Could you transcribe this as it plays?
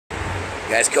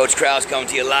Guys, Coach Krause coming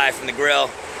to you live from the grill.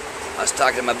 I was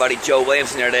talking to my buddy Joe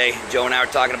Williamson the other day. Joe and I were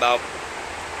talking about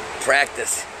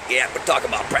practice. Yeah, we're talking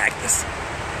about practice.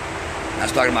 I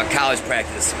was talking about college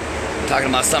practice. I'm talking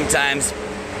about sometimes,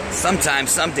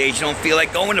 some days you don't feel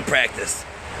like going to practice.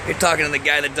 You're talking to the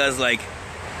guy that does like,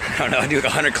 I don't know, I do like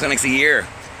 100 clinics a year.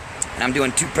 And I'm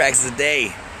doing 2 practices a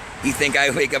day. You think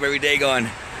I wake up every day going,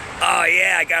 oh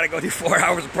yeah, I gotta go do 4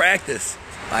 hours of practice.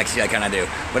 Well, actually, I kind of do.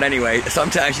 But anyway,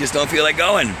 sometimes you just don't feel like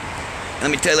going. And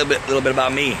let me tell you a little bit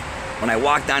about me. When I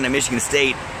walked down to Michigan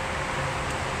State,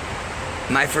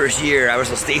 my first year, I was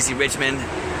with Stacy Richmond.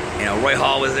 You know, Roy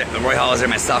Hall was there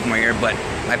my sophomore year, but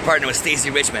my partner was Stacy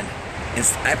Richmond. And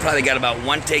I probably got about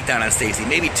 1 takedown on Stacy,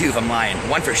 maybe 2 if I'm lying,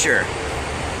 1 for sure.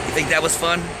 You think that was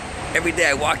fun? Every day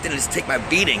I walked in and just take my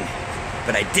beating,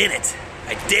 but I did it.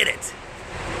 I did it.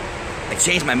 I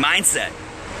changed my mindset.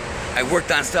 I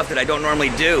worked on stuff that I don't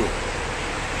normally do.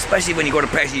 Especially when you go to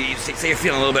practice, you say you're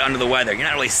feeling a little bit under the weather. You're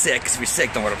not really sick, because if you're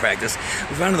sick, don't go to practice.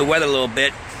 If you're under the weather a little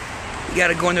bit, you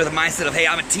gotta go in there with the mindset of, hey,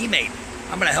 I'm a teammate.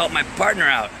 I'm gonna help my partner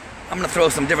out. I'm gonna throw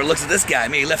some different looks at this guy.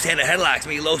 Maybe left-handed headlocks,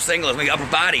 maybe low singles, maybe upper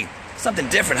body. Something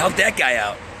different, help that guy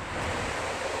out.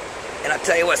 And I'll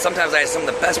tell you what, sometimes I had some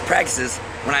of the best practices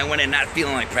when I went in not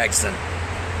feeling like practicing.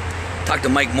 Talk to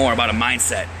Mike Moore about a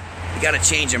mindset. You gotta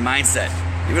change your mindset.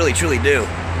 You really, truly do.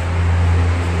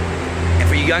 And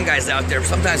for you young guys out there,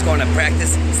 sometimes going to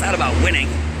practice, it's not about winning,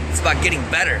 it's about getting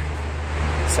better.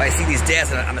 So I see these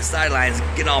dads on the sidelines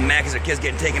getting all mad because their kid's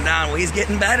getting taken down. Well, he's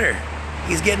getting better.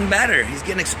 He's getting better. He's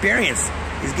getting experience.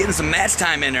 He's getting some match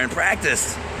time in there in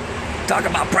practice. Talk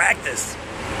about practice.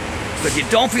 So if you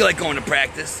don't feel like going to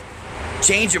practice,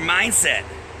 change your mindset.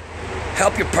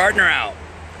 Help your partner out.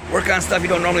 Work on stuff you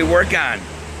don't normally work on.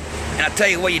 And I'll tell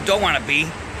you what you don't want to be.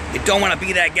 You don't want to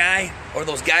be that guy or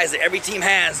those guys that every team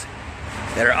has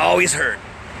that are always hurt.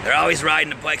 They're always riding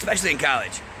the bike, especially in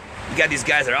college. You got these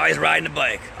guys that are always riding the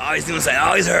bike, always doing something,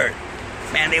 always hurt.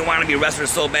 Man, they want to be wrestlers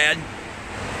so bad,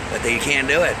 but they can't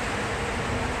do it.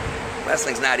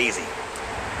 Wrestling's not easy.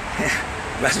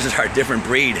 Wrestlers are a different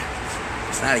breed.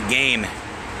 It's not a game,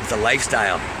 it's a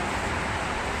lifestyle.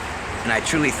 And I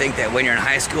truly think that when you're in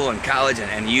high school and college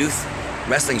and youth,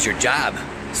 wrestling's your job.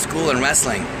 School and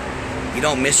wrestling, you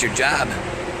don't miss your job.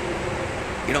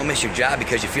 You don't miss your job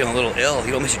because you're feeling a little ill.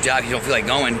 You don't miss your job if you don't feel like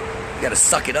going. You gotta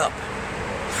suck it up.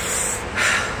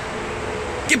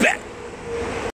 Get back!